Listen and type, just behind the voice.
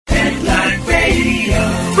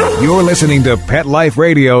You're listening to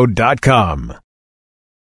PetLifeRadio.com.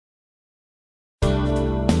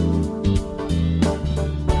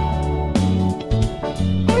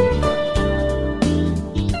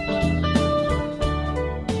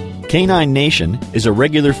 Canine Nation is a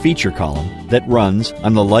regular feature column that runs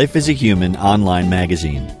on the Life as a Human online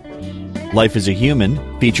magazine. Life as a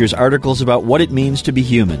Human features articles about what it means to be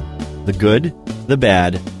human, the good, the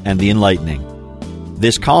bad, and the enlightening.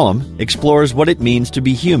 This column explores what it means to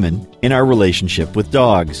be human in our relationship with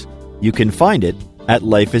dogs. You can find it at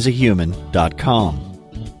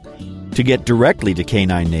lifeasahuman.com. To get directly to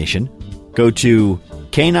Canine Nation, go to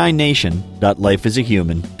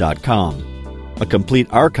caninenation.lifeasahuman.com. A complete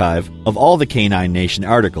archive of all the Canine Nation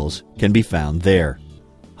articles can be found there.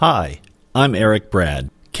 Hi, I'm Eric Brad.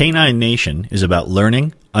 Canine Nation is about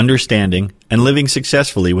learning, understanding, and living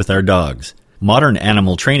successfully with our dogs. Modern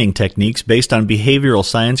animal training techniques based on behavioral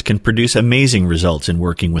science can produce amazing results in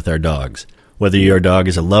working with our dogs. Whether your dog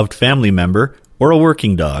is a loved family member or a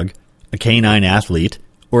working dog, a canine athlete,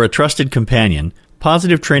 or a trusted companion,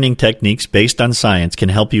 positive training techniques based on science can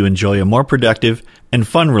help you enjoy a more productive and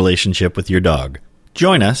fun relationship with your dog.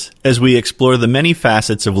 Join us as we explore the many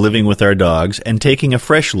facets of living with our dogs and taking a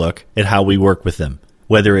fresh look at how we work with them.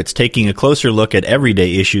 Whether it's taking a closer look at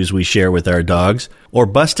everyday issues we share with our dogs or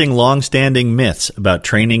busting long-standing myths about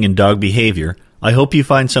training and dog behavior, I hope you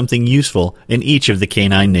find something useful in each of the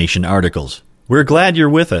Canine Nation articles. We're glad you're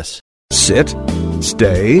with us. Sit.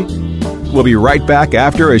 Stay. We'll be right back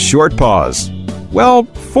after a short pause. Well,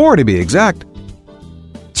 4 to be exact.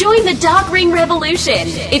 Join the Dog Ring Revolution.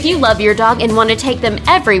 If you love your dog and want to take them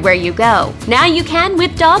everywhere you go, now you can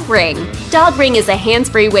with Dog Ring. Dog Ring is a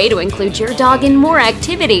hands-free way to include your dog in more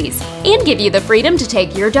activities and give you the freedom to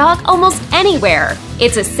take your dog almost anywhere.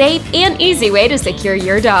 It's a safe and easy way to secure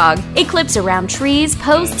your dog. It clips around trees,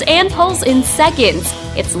 posts, and poles in seconds.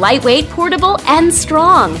 It's lightweight, portable, and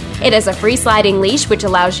strong. It has a free sliding leash which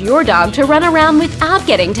allows your dog to run around without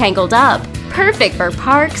getting tangled up. Perfect for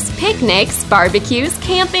parks, picnics, barbecues,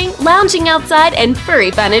 camping, lounging outside, and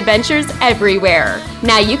furry fun adventures everywhere.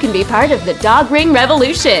 Now you can be part of the Dog Ring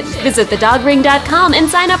Revolution. Visit thedogring.com and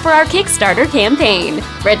sign up for our Kickstarter campaign.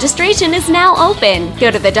 Registration is now open.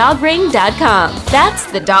 Go to thedogring.com. That's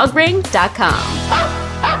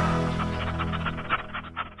thedogring.com.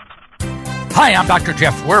 Hi, I'm Dr.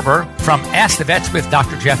 Jeff Werber from Ask the Vets with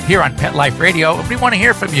Dr. Jeff here on Pet Life Radio. We want to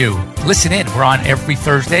hear from you. Listen in. We're on every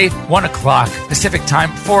Thursday, 1 o'clock Pacific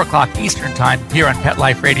Time, 4 o'clock Eastern Time here on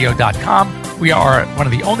PetLifeRadio.com. We are one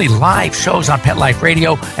of the only live shows on Pet Life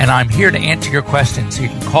Radio, and I'm here to answer your questions. So you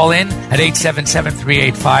can call in at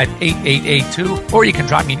 877-385-8882, or you can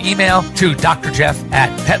drop me an email to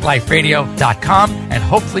drjeff@PetLifeRadio.com, and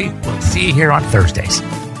hopefully we'll see you here on Thursdays.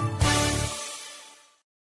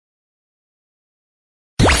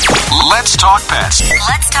 Let's talk pets.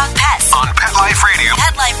 Let's talk pets On Pet Life Radio.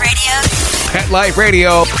 Pet Life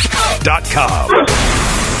Radio.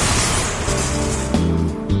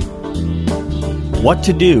 PetLifeRadio.com. What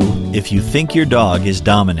to do if you think your dog is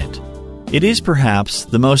dominant? It is perhaps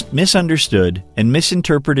the most misunderstood and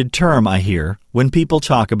misinterpreted term I hear when people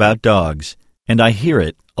talk about dogs, and I hear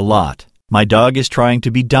it a lot. My dog is trying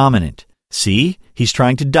to be dominant. See, he's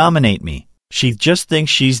trying to dominate me. She just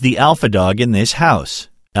thinks she's the alpha dog in this house.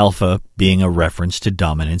 Alpha being a reference to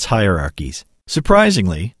dominance hierarchies.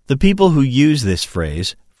 Surprisingly, the people who use this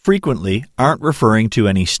phrase frequently aren't referring to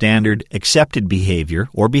any standard accepted behavior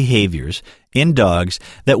or behaviors in dogs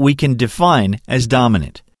that we can define as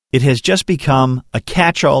dominant. It has just become a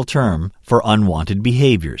catch-all term for unwanted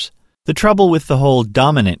behaviors. The trouble with the whole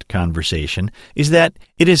dominant conversation is that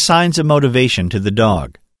it assigns a motivation to the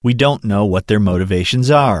dog. We don't know what their motivations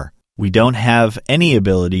are. We don't have any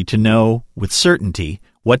ability to know with certainty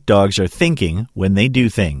what dogs are thinking when they do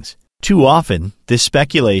things. Too often, this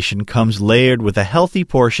speculation comes layered with a healthy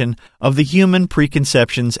portion of the human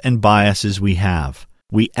preconceptions and biases we have.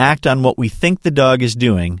 We act on what we think the dog is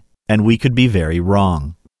doing, and we could be very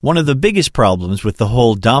wrong. One of the biggest problems with the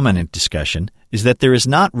whole dominant discussion is that there is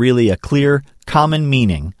not really a clear, common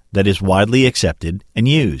meaning that is widely accepted and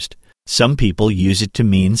used. Some people use it to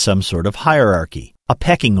mean some sort of hierarchy, a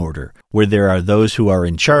pecking order, where there are those who are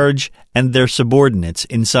in charge and their subordinates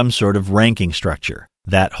in some sort of ranking structure,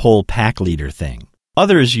 that whole pack leader thing.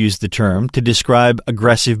 Others use the term to describe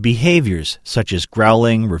aggressive behaviors, such as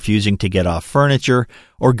growling, refusing to get off furniture,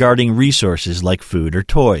 or guarding resources like food or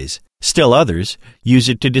toys. Still others use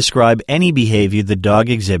it to describe any behavior the dog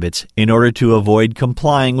exhibits in order to avoid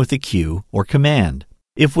complying with a cue or command.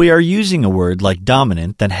 If we are using a word like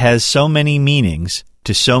dominant that has so many meanings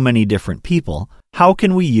to so many different people, how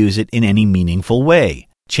can we use it in any meaningful way?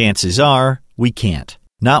 Chances are we can't.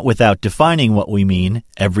 not without defining what we mean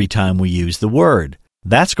every time we use the word.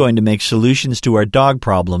 That's going to make solutions to our dog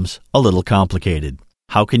problems a little complicated.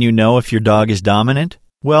 How can you know if your dog is dominant?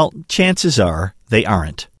 Well, chances are they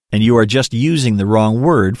aren't, and you are just using the wrong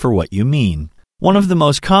word for what you mean. One of the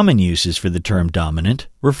most common uses for the term dominant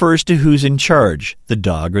refers to who's in charge, the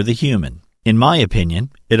dog or the human. In my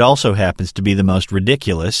opinion, it also happens to be the most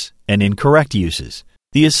ridiculous and incorrect uses.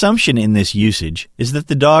 The assumption in this usage is that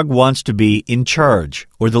the dog wants to be in charge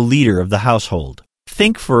or the leader of the household.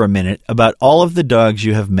 Think for a minute about all of the dogs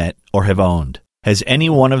you have met or have owned. Has any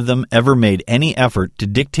one of them ever made any effort to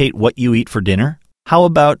dictate what you eat for dinner? How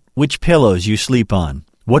about which pillows you sleep on,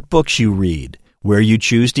 what books you read, where you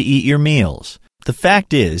choose to eat your meals? The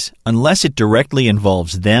fact is, unless it directly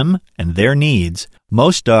involves them and their needs,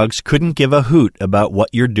 most dogs couldn't give a hoot about what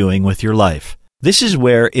you're doing with your life. This is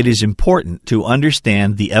where it is important to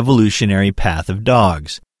understand the evolutionary path of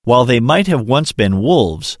dogs. While they might have once been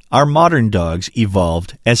wolves, our modern dogs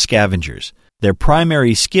evolved as scavengers. Their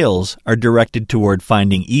primary skills are directed toward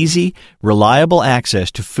finding easy, reliable access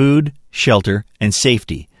to food, shelter, and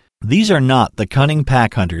safety. These are not the cunning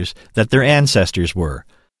pack hunters that their ancestors were.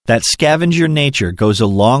 That scavenger nature goes a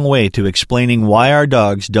long way to explaining why our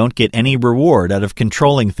dogs don't get any reward out of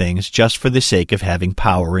controlling things just for the sake of having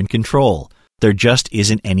power and control. There just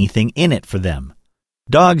isn't anything in it for them.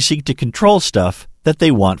 Dogs seek to control stuff that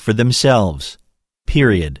they want for themselves.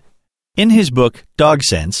 Period. In his book, Dog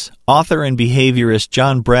Sense, author and behaviorist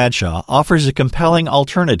John Bradshaw offers a compelling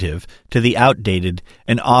alternative to the outdated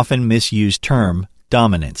and often misused term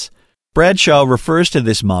dominance. Bradshaw refers to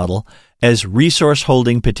this model as resource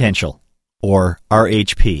holding potential, or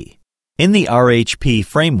RHP. In the RHP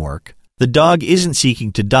framework, the dog isn't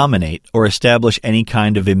seeking to dominate or establish any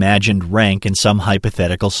kind of imagined rank in some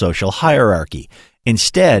hypothetical social hierarchy.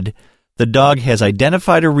 Instead, the dog has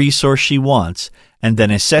identified a resource she wants and then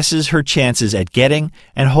assesses her chances at getting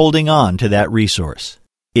and holding on to that resource.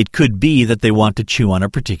 It could be that they want to chew on a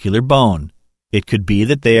particular bone. It could be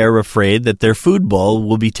that they are afraid that their food bowl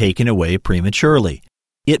will be taken away prematurely.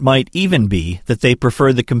 It might even be that they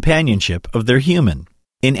prefer the companionship of their human.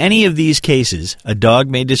 In any of these cases, a dog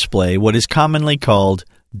may display what is commonly called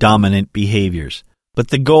dominant behaviors. But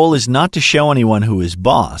the goal is not to show anyone who is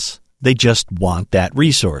boss. They just want that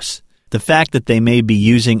resource. The fact that they may be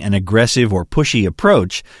using an aggressive or pushy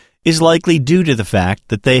approach is likely due to the fact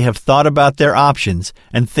that they have thought about their options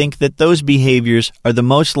and think that those behaviors are the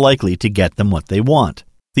most likely to get them what they want.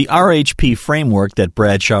 The RHP framework that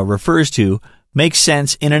Bradshaw refers to makes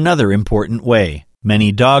sense in another important way.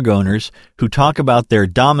 Many dog owners who talk about their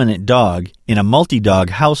dominant dog in a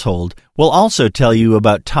multi-dog household will also tell you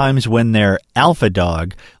about times when their alpha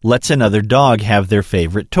dog lets another dog have their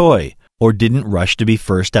favorite toy or didn't rush to be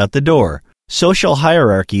first out the door. Social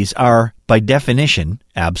hierarchies are, by definition,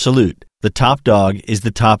 absolute. The top dog is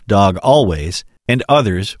the top dog always, and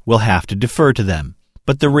others will have to defer to them.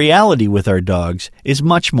 But the reality with our dogs is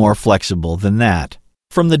much more flexible than that.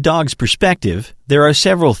 From the dog's perspective, there are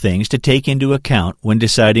several things to take into account when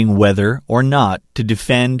deciding whether or not to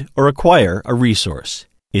defend or acquire a resource.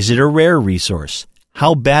 Is it a rare resource?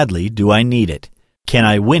 How badly do I need it? Can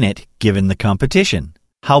I win it given the competition?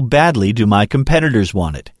 How badly do my competitors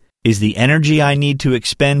want it? Is the energy I need to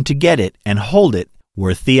expend to get it and hold it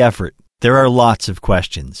worth the effort? There are lots of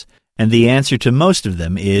questions, and the answer to most of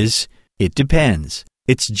them is, it depends.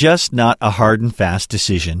 It's just not a hard and fast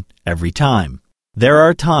decision every time. There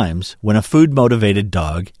are times when a food-motivated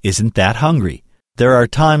dog isn't that hungry. There are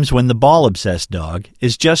times when the ball-obsessed dog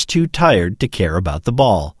is just too tired to care about the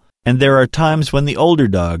ball. And there are times when the older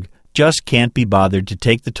dog just can't be bothered to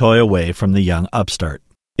take the toy away from the young upstart.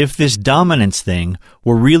 If this dominance thing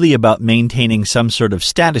were really about maintaining some sort of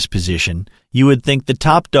status position, you would think the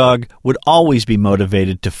top dog would always be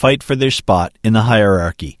motivated to fight for their spot in the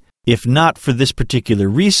hierarchy. If not for this particular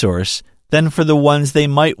resource, then for the ones they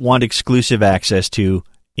might want exclusive access to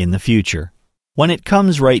in the future. When it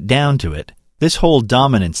comes right down to it, this whole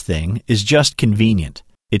dominance thing is just convenient.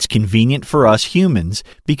 It's convenient for us humans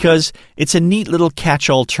because it's a neat little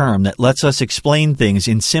catch-all term that lets us explain things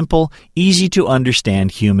in simple,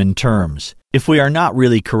 easy-to-understand human terms. If we are not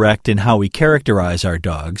really correct in how we characterize our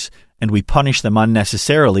dogs, and we punish them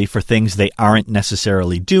unnecessarily for things they aren't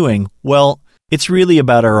necessarily doing, well, it's really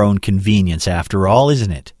about our own convenience after all,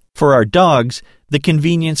 isn't it? For our dogs, the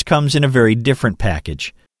convenience comes in a very different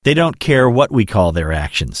package. They don't care what we call their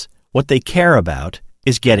actions. What they care about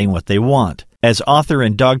is getting what they want. As author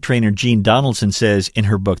and dog trainer Jean Donaldson says in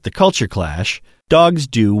her book The Culture Clash, dogs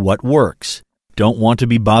do what works. Don't want to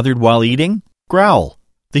be bothered while eating? Growl.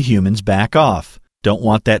 The humans back off. Don't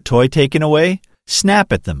want that toy taken away?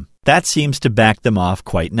 Snap at them. That seems to back them off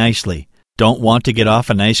quite nicely. Don't want to get off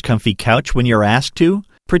a nice comfy couch when you're asked to?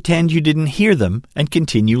 Pretend you didn't hear them and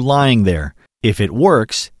continue lying there. If it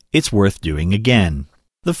works, it's worth doing again.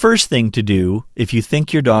 The first thing to do if you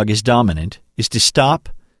think your dog is dominant is to stop,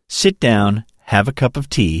 sit down, have a cup of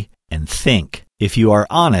tea, and think. If you are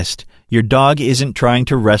honest, your dog isn't trying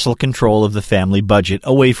to wrestle control of the family budget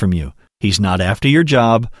away from you. He's not after your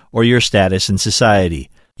job or your status in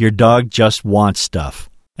society. Your dog just wants stuff.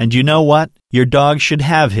 And you know what? Your dog should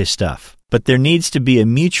have his stuff. But there needs to be a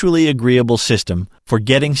mutually agreeable system for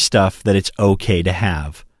getting stuff that it's okay to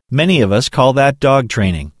have. Many of us call that dog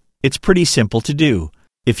training. It's pretty simple to do.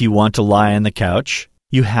 If you want to lie on the couch,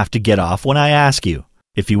 you have to get off when I ask you.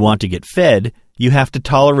 If you want to get fed, you have to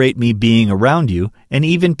tolerate me being around you and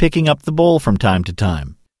even picking up the bowl from time to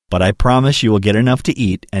time. But I promise you will get enough to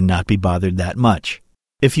eat and not be bothered that much.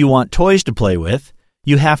 If you want toys to play with,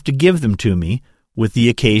 you have to give them to me with the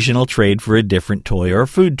occasional trade for a different toy or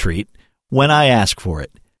food treat when I ask for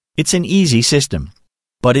it. It's an easy system,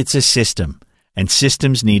 but it's a system, and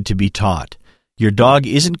systems need to be taught. Your dog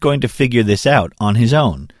isn't going to figure this out on his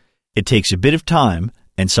own. It takes a bit of time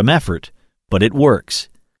and some effort, but it works.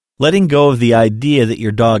 Letting go of the idea that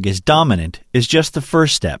your dog is dominant is just the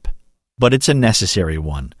first step, but it's a necessary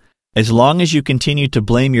one. As long as you continue to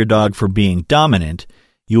blame your dog for being dominant,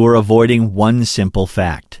 you are avoiding one simple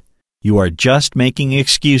fact. You are just making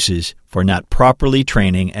excuses for not properly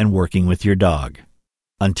training and working with your dog.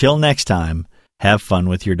 Until next time, have fun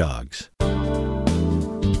with your dogs.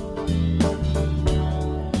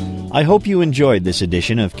 I hope you enjoyed this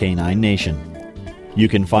edition of Canine Nation. You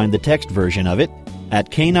can find the text version of it at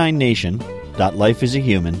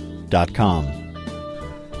caninenation.lifeasahuman.com.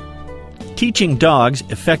 Teaching Dogs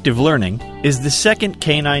Effective Learning is the second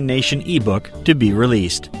Canine Nation ebook to be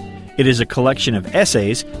released. It is a collection of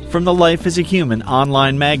essays from the Life as a Human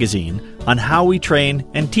online magazine on how we train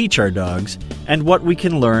and teach our dogs and what we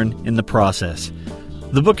can learn in the process.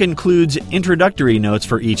 The book includes introductory notes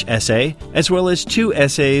for each essay, as well as 2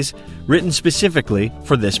 essays written specifically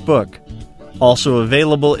for this book. Also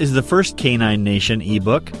available is the first Canine Nation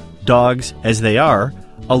ebook, Dogs as They Are,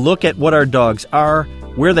 a look at what our dogs are,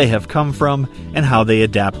 where they have come from, and how they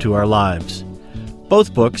adapt to our lives.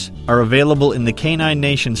 Both books are available in the Canine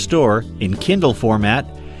Nation store in Kindle format,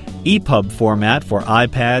 EPUB format for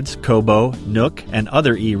iPads, Kobo, Nook, and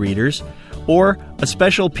other e-readers, or a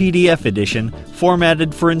special PDF edition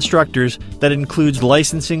formatted for instructors that includes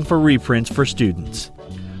licensing for reprints for students.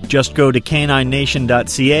 Just go to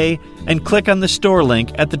caninenation.ca and click on the store link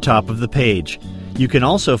at the top of the page. You can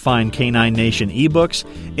also find Canine Nation ebooks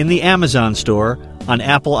in the Amazon store, on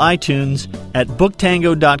Apple iTunes, at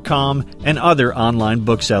booktango.com, and other online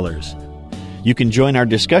booksellers. You can join our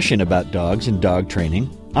discussion about dogs and dog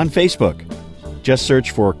training on Facebook. Just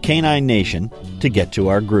search for Canine Nation to get to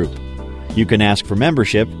our group. You can ask for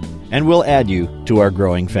membership, and we'll add you to our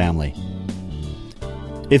growing family.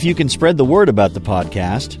 If you can spread the word about the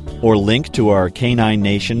podcast or link to our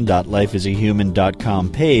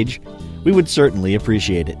caninenation.lifeasahuman.com page, we would certainly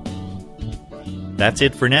appreciate it. That's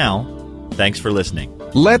it for now. Thanks for listening.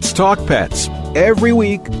 Let's Talk Pets, every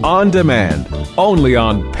week on demand, only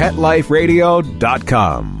on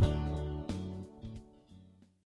PetLifeRadio.com.